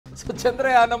So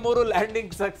Chandrayaan 3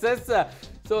 landing success.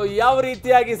 So ಯಾವ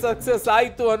ರೀತಿಯಾಗಿ success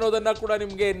ಆಯಿತು ಅನ್ನೋದನ್ನ ಕೂಡ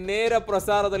ನಿಮಗೆ ನೇರ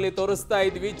ಪ್ರಸಾರದಲ್ಲಿ ತೋರಿಸ್ತಾ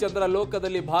ಇದ್ವಿ. ಚಂದ್ರ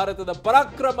ಲೋಕದಲ್ಲಿ ಭಾರತದ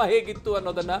ಪರಾಕ್ರಮ ಹೇಗಿತ್ತು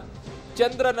ಅನ್ನೋದನ್ನ.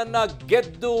 ಚಂದ್ರನನ್ನ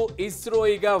ಗೆದ್ದು ಇಸ್ರೋ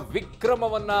ಈಗ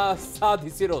ವಿಕ್ರಮವನ್ನ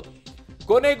ಸಾಧಿಸಿರೋದು.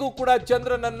 ಕೊನೆಗೂ ಕೂಡ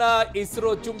ಚಂದ್ರನನ್ನ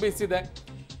ಇಸ್ರೋ ಚುಂಬಿಸಿದೆ.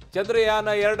 ಚಂದ್ರಯಾನ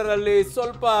 2ರಲ್ಲಿ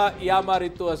ಸ್ವಲ್ಪ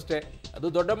ಯಾಮಾರಿತ್ತು ಅಷ್ಟೇ. ಅದು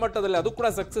ದೊಡ್ಡ ಮಟ್ಟದಲ್ಲಿ ಅದು ಕೂಡ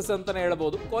ಸಕ್ಸಸ್ ಅಂತಾನೆ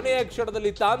ಹೇಳ್ಬೋದು. ಕೊನೆಯ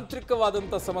ಕ್ಷಣದಲ್ಲಿ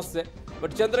ತಾಂತ್ರಿಕವಾದಂಥ ಸಮಸ್ಯೆ.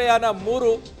 ಬಟ್ ಚಂದ್ರಯಾನ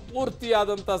 3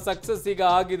 ಪೂರ್ತಿಯಾದಂಥ ಸಕ್ಸಸ್ ಈಗ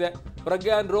ಆಗಿದೆ.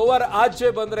 ಪ್ರಜ್ಞಾನ್ ರೋವರ್ ಆಚೆ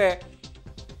ಬಂದರೆ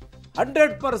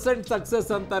 100%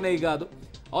 ಸಕ್ಸಸ್ ಅಂತಾನೆ ಈಗ ಅದು.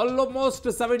 ಆಲ್ಮೋಸ್ಟ್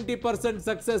 70%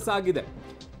 ಸಕ್ಸಸ್ ಆಗಿದೆ.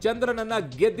 ಚಂದ್ರನನ್ನ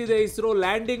ಗೆದ್ದಿದೆ ಇಸ್ರೋ.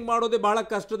 ಲ್ಯಾಂಡಿಂಗ್ ಮಾಡೋದೇ ಬಹಳ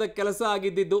ಕಷ್ಟದ ಕೆಲಸ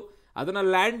ಆಗಿದ್ದು ಅದನ್ನ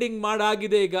ಲ್ಯಾಂಡಿಂಗ್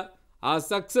ಮಾಡಾಗಿದೆ ಈಗ. ಆ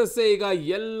ಸಕ್ಸಸ್ ಈಗ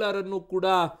ಎಲ್ಲರನ್ನೂ ಕೂಡ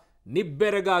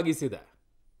ನಿಬ್ಬೆರಗಾಗಿಸಿದೆ.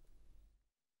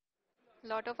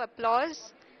 Lot of applause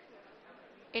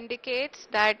indicates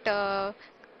that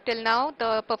till now the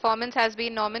performance has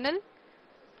been nominal.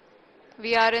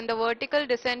 We are in the vertical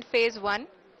descent phase 1.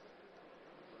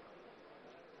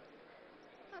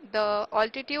 The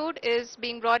altitude is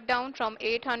being brought down from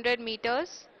 800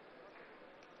 meters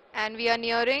and we are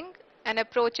nearing and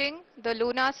approaching the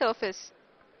lunar surface.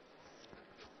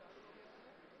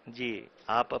 जी,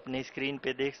 आप अपनी screen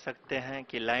पे देख सकते हैं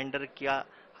कि lander का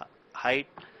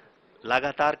height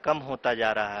लगातार कम होता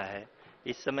जा रहा है.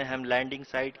 इस समय हम लैंडिंग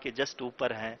साइट के जस्ट ऊपर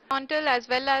हैं. Horizontal as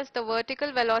well as the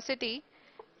vertical velocity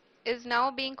is now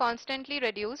being constantly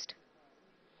reduced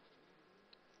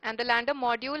and the lander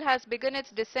module has begun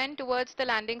its descent towards the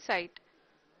landing site.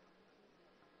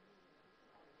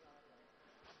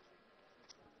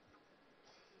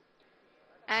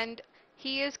 And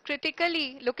he is critically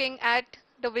looking at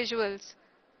the visuals.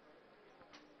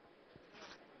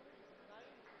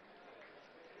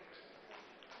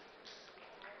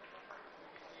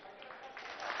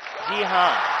 जी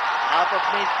हाँ, आप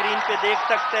अपनी screen पे देख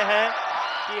सकते हैं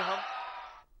कि हम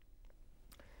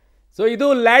so ಇದು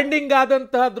ಲ್ಯಾಂಡಿಂಗ್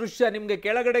ಆದಂತಹ ದೃಶ್ಯ. ನಿಮಗೆ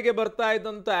ಕೆಳಗಡೆಗೆ ಬರ್ತಾ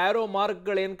ಇದ್ದಂಥ ಆರೋ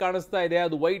ಮಾರ್ಕ್ಗಳು ಏನು ಕಾಣಿಸ್ತಾ ಇದೆ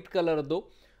ಅದು ವೈಟ್ ಕಲರ್ದು.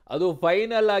 ಅದು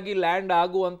ಫೈನಲ್ ಆಗಿ ಲ್ಯಾಂಡ್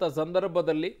ಆಗುವಂಥ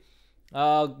ಸಂದರ್ಭದಲ್ಲಿ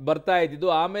ಬರ್ತಾ ಇದ್ದಿದ್ದು.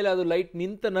 ಆಮೇಲೆ ಅದು ಲೈಟ್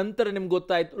ನಿಂತ ನಂತರ ನಿಮ್ಗೆ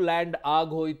ಗೊತ್ತಾಯಿತು ಲ್ಯಾಂಡ್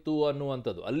ಆಗೋಯ್ತು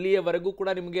ಅನ್ನುವಂಥದ್ದು. ಅಲ್ಲಿಯವರೆಗೂ ಕೂಡ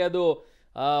ನಿಮಗೆ ಅದು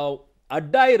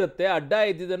ಅಡ್ಡ ಇರುತ್ತೆ. ಅಡ್ಡ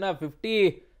ಇದ್ದಿದ್ದನ್ನು 50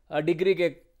 ಡಿಗ್ರಿಗೆ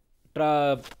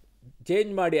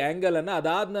ಚೇಂಜ್ ಮಾಡಿ ಆ್ಯಂಗಲನ್ನು,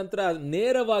 ಅದಾದ ನಂತರ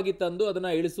ನೇರವಾಗಿ ತಂದು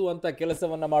ಅದನ್ನು ಇಳಿಸುವಂಥ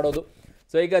ಕೆಲಸವನ್ನು ಮಾಡೋದು.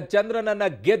 ಸೊ ಈಗ ಚಂದ್ರನನ್ನು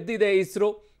ಗೆದ್ದಿದೆ ಇಸ್ರೋ,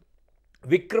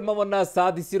 ವಿಕ್ರಮವನ್ನು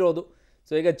ಸಾಧಿಸಿರೋದು.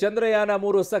 ಸೊ ಈಗ ಚಂದ್ರಯಾನ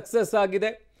 3 ಸಕ್ಸಸ್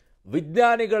ಆಗಿದೆ.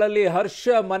 ವಿಜ್ಞಾನಿಗಳಲ್ಲಿ ಹರ್ಷ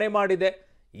ಮನೆ ಮಾಡಿದೆ.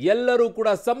 ಎಲ್ಲರೂ ಕೂಡ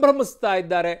ಸಂಭ್ರಮಿಸ್ತಾ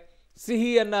ಇದ್ದಾರೆ,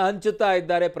 ಸಿಹಿಯನ್ನು ಹಂಚುತ್ತಾ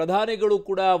ಇದ್ದಾರೆ. ಪ್ರಧಾನಿಗಳು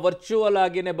ಕೂಡ ವರ್ಚುವಲ್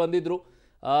ಆಗಿಯೇ ಬಂದಿದ್ದರು,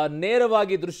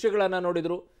 ನೇರವಾಗಿ ದೃಶ್ಯಗಳನ್ನು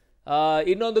ನೋಡಿದರು.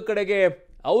 ಇನ್ನೊಂದು ಕಡೆಗೆ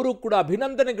ಅವರು ಕೂಡ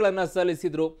ಅಭಿನಂದನೆಗಳನ್ನು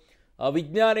ಸಲ್ಲಿಸಿದರು.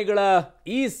 ವಿಜ್ಞಾನಿಗಳ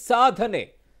ಈ ಸಾಧನೆ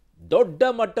ದೊಡ್ಡ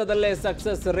ಮಟ್ಟದಲ್ಲೇ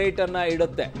ಸಕ್ಸಸ್ ರೇಟನ್ನು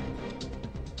ಇಡುತ್ತೆ.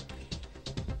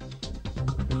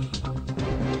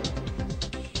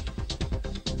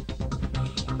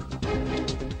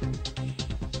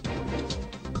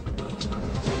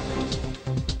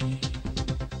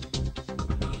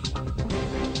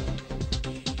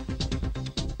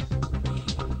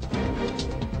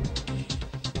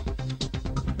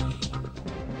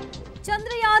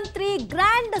 ಚಂದ್ರಯಾನ್ 3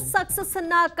 ಗ್ರ್ಯಾಂಡ್ ಸಕ್ಸಸ್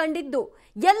ಅನ್ನ ಕಂಡಿದ್ದು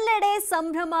ಎಲ್ಲೆಡೆ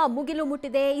ಸಂಭ್ರಮ ಮುಗಿಲು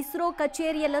ಮುಟ್ಟಿದೆ. ಇಸ್ರೋ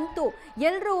ಕಚೇರಿಯಲ್ಲಂತೂ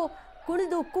ಎಲ್ಲರೂ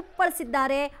ಕುಣಿದು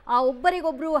ಕುಪ್ಪಳಿಸಿದ್ದಾರೆ. ಆ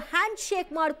ಒಬ್ಬರಿಗೊಬ್ಬರು ಹ್ಯಾಂಡ್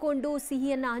ಶೇಕ್ ಮಾಡಿಕೊಂಡು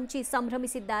ಸಿಹಿಯನ್ನು ಹಂಚಿ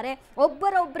ಸಂಭ್ರಮಿಸಿದ್ದಾರೆ.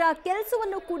 ಒಬ್ಬರೊಬ್ಬರ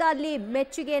ಕೆಲಸವನ್ನು ಕೂಡ ಅಲ್ಲಿ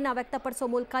ಮೆಚ್ಚುಗೆಯನ್ನು ವ್ಯಕ್ತಪಡಿಸೋ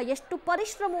ಮೂಲಕ ಎಷ್ಟು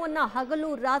ಪರಿಶ್ರಮವನ್ನು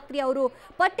ಹಗಲು ರಾತ್ರಿ ಅವರು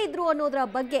ಪಟ್ಟಿದ್ರು ಅನ್ನೋದರ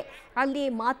ಬಗ್ಗೆ ಅಲ್ಲಿ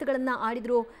ಮಾತುಗಳನ್ನು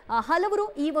ಆಡಿದರು ಹಲವರು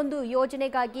ಈ ಒಂದು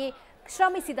ಯೋಜನೆಗಾಗಿ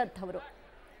ಶ್ರಮಿಸಿದಂಥವರು.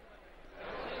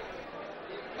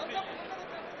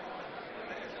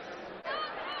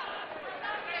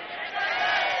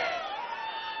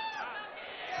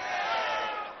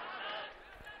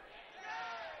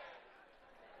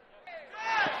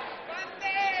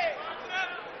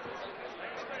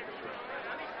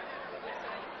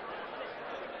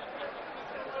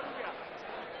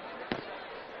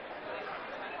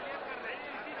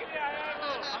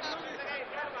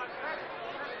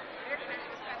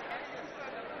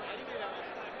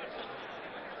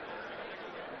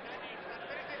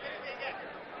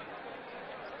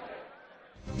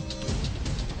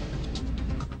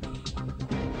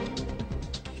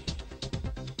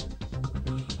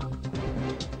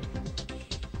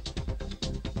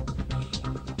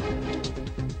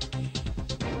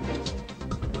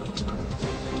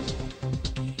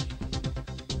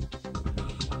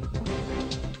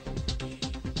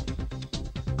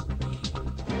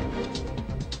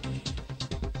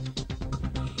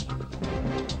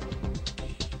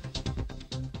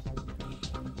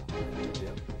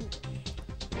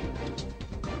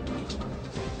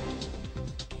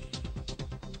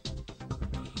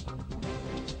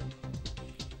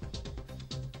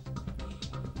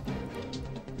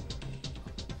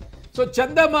 ಸೊ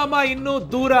ಚಂದಮಾಮ ಇನ್ನೂ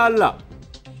ದೂರ ಅಲ್ಲ,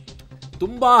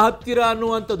 ತುಂಬಾ ಹತ್ತಿರ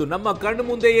ಅನ್ನುವಂಥದ್ದು, ನಮ್ಮ ಕಣ್ಣು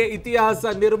ಮುಂದೆಯೇ ಇತಿಹಾಸ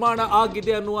ನಿರ್ಮಾಣ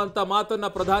ಆಗಿದೆ ಅನ್ನುವಂಥ ಮಾತನ್ನ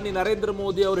ಪ್ರಧಾನಿ ನರೇಂದ್ರ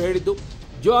ಮೋದಿ ಅವರು ಹೇಳಿದ್ದು.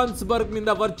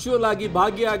 ಜೋಹಾನ್ಸ್ಬರ್ಗ್ನಿಂದ ವರ್ಚುವಲ್ ಆಗಿ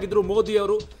ಭಾಗಿಯಾಗಿದ್ರು ಮೋದಿ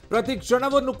ಅವರು. ಪ್ರತಿ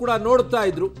ಕ್ಷಣವನ್ನು ಕೂಡ ನೋಡ್ತಾ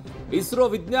ಇದ್ರು. ಇಸ್ರೋ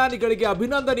ವಿಜ್ಞಾನಿಗಳಿಗೆ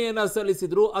ಅಭಿನಂದನೆಯನ್ನ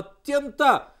ಸಲ್ಲಿಸಿದ್ರು. ಅತ್ಯಂತ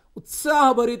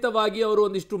ಉತ್ಸಾಹಭರಿತವಾಗಿ ಅವರು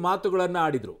ಒಂದಿಷ್ಟು ಮಾತುಗಳನ್ನ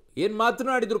ಆಡಿದ್ರು. ಏನ್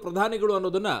ಮಾತನಾಡಿದ್ರು ಪ್ರಧಾನಿಗಳು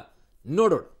ಅನ್ನೋದನ್ನ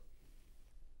ನೋಡೋಣ.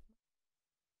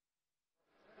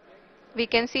 We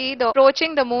can see the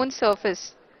approaching the moon's surface.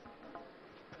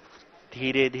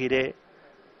 धीरे धीरे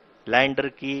लैंडर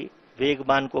की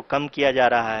वेगमान को कम किया जा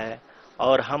रहा है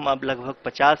और हम अब लगभग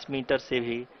 50 मीटर से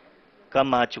भी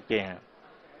कम आ चुके हैं.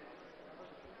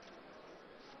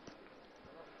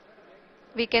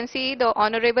 We can see the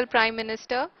Honorable Prime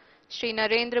Minister, Shri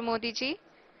Narendra Modi ji,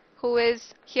 who is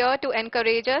here to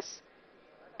encourage us,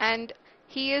 and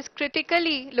he is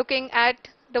critically looking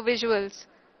at the visuals.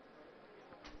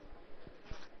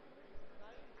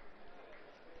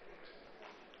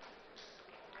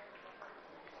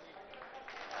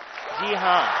 जी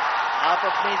हाँ, आप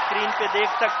अपनी स्क्रीन पे देख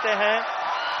सकते हैं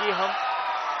कि हम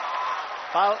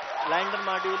lander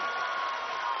module.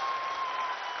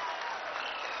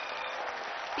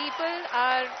 People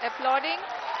are applauding.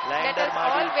 Let Lander us all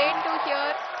module. wait to hear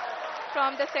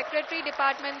from the Secretary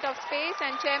Department of Space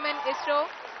and Chairman ISRO,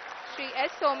 Shri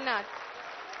S. Somnath.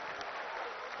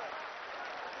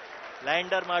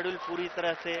 Lander module पूरी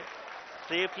तरह से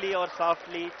सेफली और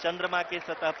सॉफ्टली चंद्रमा के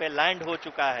सतह पे लैंड हो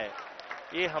चुका है.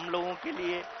 ये हम लोगों के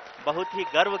लिए बहुत ही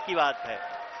गर्व की बात है.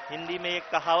 हिंदी में एक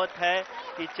कहावत है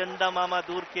कि चंदा मामा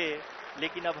दूर के,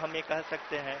 लेकिन अब हम ये कह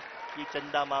सकते हैं कि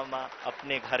चंदा मामा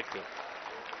अपने घर के.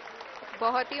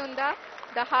 बहुत ही उम्दा.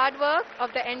 The hard work of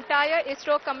the entire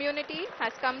ISRO community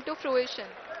has come to fruition.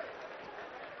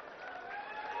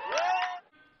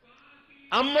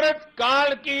 अमृत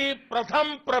काल की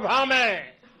प्रथम प्रभा में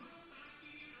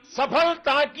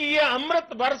सफलता की ये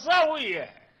अमृत वर्षा हुई है.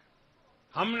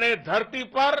 हमने धरती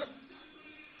पर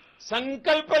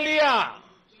संकल्प लिया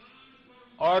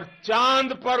और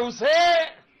चांद पर उसे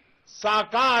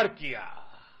साकार किया.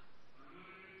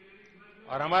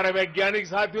 और हमारे वैज्ञानिक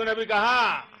साथियों ने भी कहा,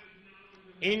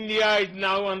 India is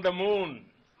now on the moon.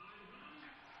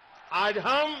 आज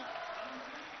हम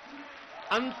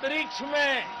अंतरिक्ष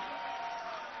में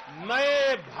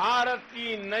नए भारत की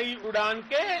नई उड़ान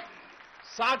के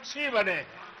साक्षी बने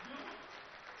हैं.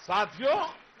 साथियों,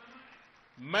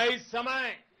 मैं इस समय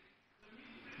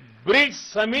ब्रिक्स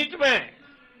समिट में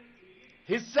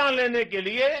हिस्सा लेने के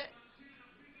लिए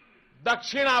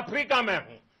दक्षिण अफ्रीका में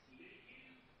हूं,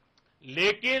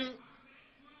 लेकिन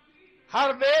हर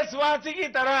देशवासी की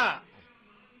तरह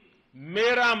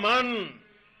मेरा मन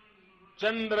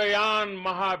चंद्रयान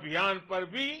महाअभियान पर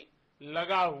भी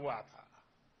लगा हुआ था.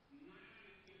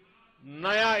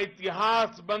 नया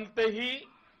इतिहास बनते ही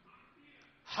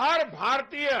हर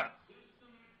भारतीय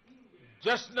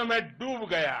जश्न में डूब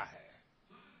गया है.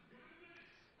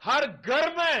 हर घर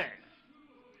में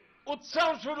उत्सव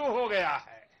शुरू हो गया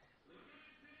है.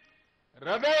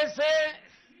 हृदय से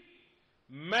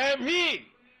मैं भी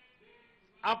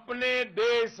अपने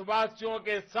देशवासियों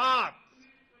के साथ,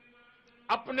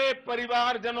 अपने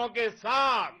परिवारजनों के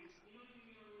साथ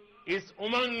इस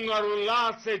उमंग और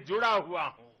उल्लास से जुड़ा हुआ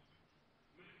हूं.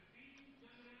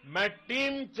 मैं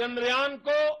टीम चंद्रयान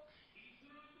को,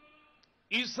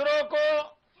 इसरो को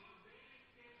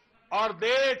और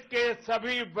देश के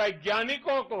सभी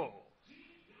वैज्ञानिकों को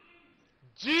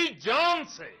जी जान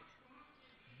से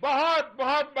बहुत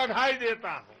बहुत बधाई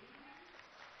देता हूं,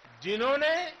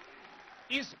 जिन्होंने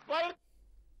इस पल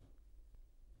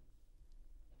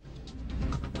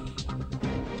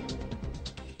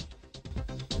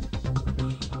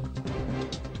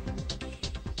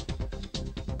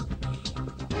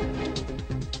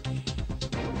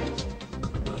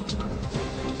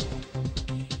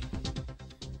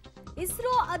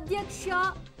ಇಸ್ರೋ ಅಧ್ಯಕ್ಷ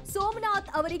ಸೋಮನಾಥ್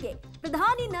ಅವರಿಗೆ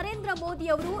ಪ್ರಧಾನಿ ನರೇಂದ್ರ ಮೋದಿ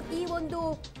ಅವರು ಈ ಒಂದು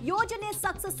ಯೋಜನೆ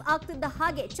ಸಕ್ಸಸ್ ಆಗ್ತಿದ್ದ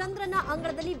ಹಾಗೆ, ಚಂದ್ರನ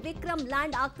ಅಂಗಳದಲ್ಲಿ ವಿಕ್ರಮ್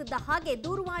ಲ್ಯಾಂಡ್ ಆಗ್ತಿದ್ದ ಹಾಗೆ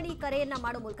ದೂರವಾಣಿ ಕರೆಯನ್ನ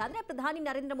ಮಾಡೋ ಮೂಲಕ, ಅಂದ್ರೆ ಪ್ರಧಾನಿ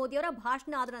ನರೇಂದ್ರ ಮೋದಿ ಅವರ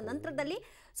ಭಾಷಣ ಆದ ನಂತರದಲ್ಲಿ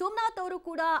ಸೋಮನಾಥ್ ಅವರು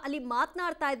ಕೂಡ ಅಲ್ಲಿ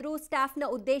ಮಾತನಾಡ್ತಾ ಇದ್ರು ಸ್ಟಾಫ್ನ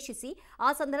ಉದ್ದೇಶಿಸಿ. ಆ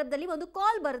ಸಂದರ್ಭದಲ್ಲಿ ಒಂದು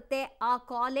ಕಾಲ್ ಬರುತ್ತೆ. ಆ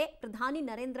ಕಾಲೇ ಪ್ರಧಾನಿ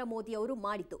ನರೇಂದ್ರ ಮೋದಿ ಅವರು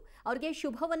ಮಾಡಿತು. ಅವರಿಗೆ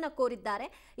ಶುಭವನ್ನ ಕೋರಿದ್ದಾರೆ.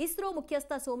 ಇಸ್ರೋ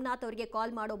ಮುಖ್ಯಸ್ಥ ಸೋಮನಾಥ್ ಅವರಿಗೆ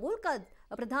ಕಾಲ್ ಮಾಡೋ ಮೂಲಕ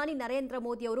ಪ್ರಧಾನಿ ನರೇಂದ್ರ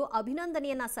ಮೋದಿ ಅವರು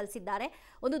ಅಭಿನಂದನೆಯನ್ನ ಸಲ್ಲಿಸಿದ್ದಾರೆ.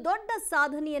 ಒಂದು ದೊಡ್ಡ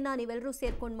ಸಾಧನೆಯನ್ನ ನೀವೆಲ್ಲರೂ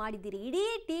ಸೇರ್ಕೊಂಡು ಮಾಡಿದ್ದೀರಿ. ಇಡೀ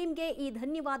ಟೀಮ್ಗೆ ಈ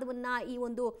ಧನ್ಯವಾದವನ್ನ, ಈ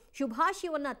ಒಂದು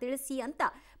ಶುಭಾಶಯವನ್ನ ತಿಳಿಸಿ ಅಂತ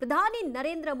ಪ್ರಧಾನಿ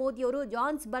ನರೇಂದ್ರ ಮೋದಿ ಅವರು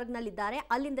ಜೋಹಾನ್ಸ್ಬರ್ಗ್ನಲ್ಲಿದ್ದಾರೆ.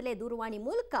 ಅಲ್ಲಿಂದಲೇ ದೂರವಾಣಿ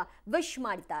ಮೂಲಕ ವಿಶ್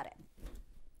ಮಾಡಿದ್ದಾರೆ.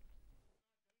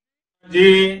 जी,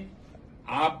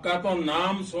 आपका तो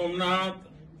नाम सोमनाथ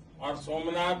और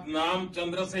सोमनाथ नाम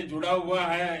चंद्र से जुड़ा हुआ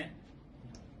है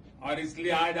और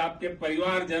इसलिए आज आपके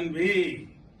परिवारजन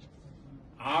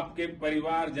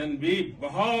भी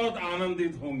बहुत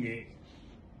आनंदित होंगे।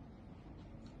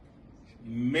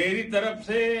 मेरी तरफ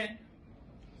से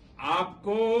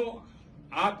आपको,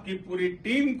 आपकी पूरी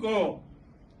टीम को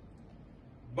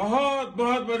बहुत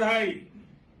बहुत बधाई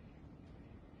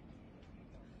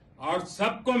और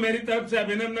सबको मेरी तरफ से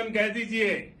अभिनंदन कह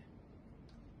दीजिए।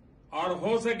 और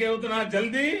हो सके उतना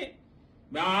जल्दी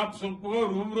मैं आप सबको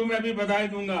रूबरू में भी बधाई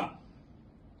दूंगा।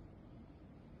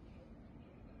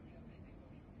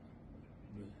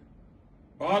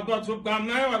 बहुत बहुत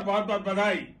शुभकामनाएं और बहुत बहुत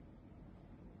बधाई।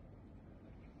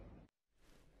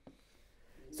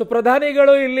 ಸೊ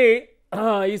ಪ್ರಧಾನಿಗಳು ಇಲ್ಲಿ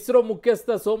ಇಸ್ರೋ ಮುಖ್ಯಸ್ಥ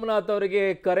ಸೋಮನಾಥ್ ಅವರಿಗೆ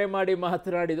ಕರೆ ಮಾಡಿ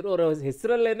ಮಾತನಾಡಿದ್ರು. ಅವರ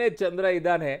ಹೆಸರಲ್ಲೇನೆ ಚಂದ್ರ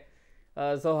ಇದ್ದಾನೆ.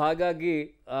 ಸೊ ಹಾಗಾಗಿ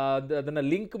ಅದನ್ನ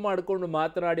ಲಿಂಕ್ ಮಾಡಿಕೊಂಡು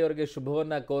ಮಾತನಾಡಿ ಅವರಿಗೆ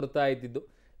ಶುಭವನ್ನ ಕೋರ್ತಾ ಇದ್ದಿದ್ದು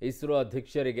ಇಸ್ರೋ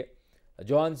ಅಧ್ಯಕ್ಷರಿಗೆ.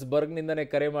 ಜೋಹಾನ್ಸ್ಬರ್ಗ್ನಿಂದನೇ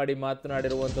ಕರೆ ಮಾಡಿ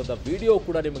ಮಾತನಾಡಿರುವಂಥದ್ದು ವಿಡಿಯೋ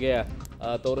ಕೂಡ ನಿಮಗೆ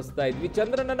ತೋರಿಸ್ತಾ ಇದ್ವಿ.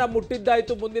 ಚಂದ್ರನನ್ನ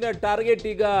ಮುಟ್ಟಿದ್ದಾಯ್ತು. ಮುಂದಿನ ಟಾರ್ಗೆಟ್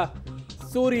ಈಗ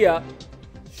ಸೂರ್ಯ.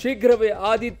 ಶೀಘ್ರವೇ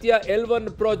ಆದಿತ್ಯ L1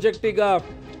 ಪ್ರಾಜೆಕ್ಟ್ ಈಗ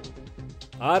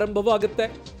ಆರಂಭವಾಗುತ್ತೆ.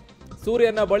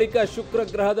 ಸೂರ್ಯನ ಬಳಿಕ ಶುಕ್ರ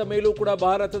ಗ್ರಹದ ಮೇಲೂ ಕೂಡ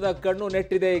ಭಾರತದ ಕಣ್ಣು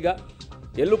ನೆಟ್ಟಿದೆ. ಈಗ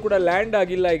ಎಲ್ಲೂ ಕೂಡ ಲ್ಯಾಂಡ್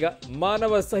ಆಗಿಲ್ಲ. ಈಗ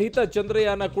ಮಾನವ ಸಹಿತ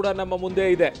ಚಂದ್ರಯಾನ ಕೂಡ ನಮ್ಮ ಮುಂದೆ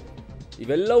ಇದೆ.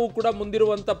 ಇವೆಲ್ಲವೂ ಕೂಡ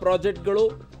ಮುಂದಿರುವಂಥ ಪ್ರಾಜೆಕ್ಟ್ಗಳು.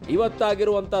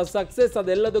 ಇವತ್ತಾಗಿರುವಂಥ ಸಕ್ಸಸ್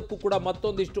ಅದೆಲ್ಲದಕ್ಕೂ ಕೂಡ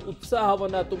ಮತ್ತೊಂದಿಷ್ಟು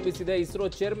ಉತ್ಸಾಹವನ್ನ ತುಂಬಿಸಿದೆ. ಇಸ್ರೋ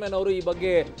ಚೇರ್ಮನ್ ಅವರು ಈ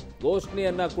ಬಗ್ಗೆ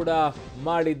ಘೋಷಣೆಯನ್ನ ಕೂಡ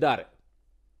ಮಾಡಿದ್ದಾರೆ.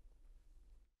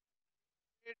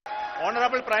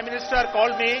 Honorable Prime Minister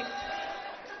called me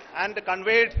and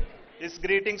conveyed his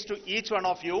greetings to each one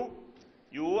of you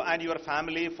and your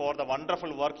family for the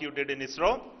wonderful work you did in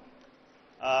ISRO.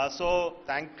 So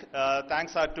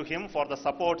thanks are to him for the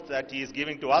support that he is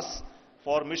giving to us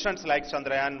for missions like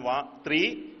Chandrayaan 3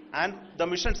 and the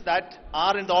missions that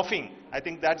are in the offing. I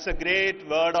think that's a great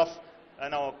word of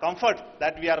comfort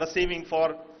that we are receiving for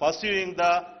pursuing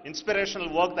the inspirational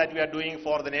work that we are doing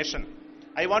for the nation.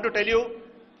 I want to tell you,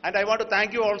 and I want to thank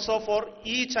you also for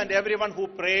each and everyone who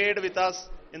prayed with us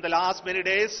in the last many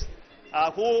days,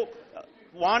 who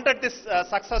wanted this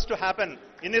success to happen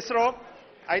in ISRO.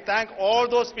 I thank all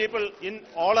those people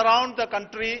all around the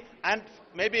country and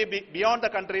maybe beyond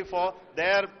the country for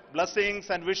their blessings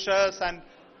and wishes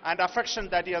and affection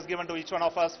that he has given to each one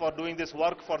of us for doing this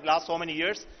work for the last so many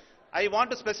years. I want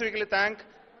to specifically thank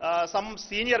some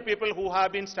senior people who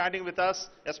have been standing with us,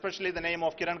 especially the name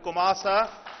of Kiran Kumar sir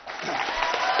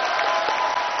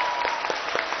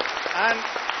and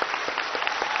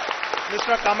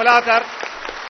Mr. Kamalakar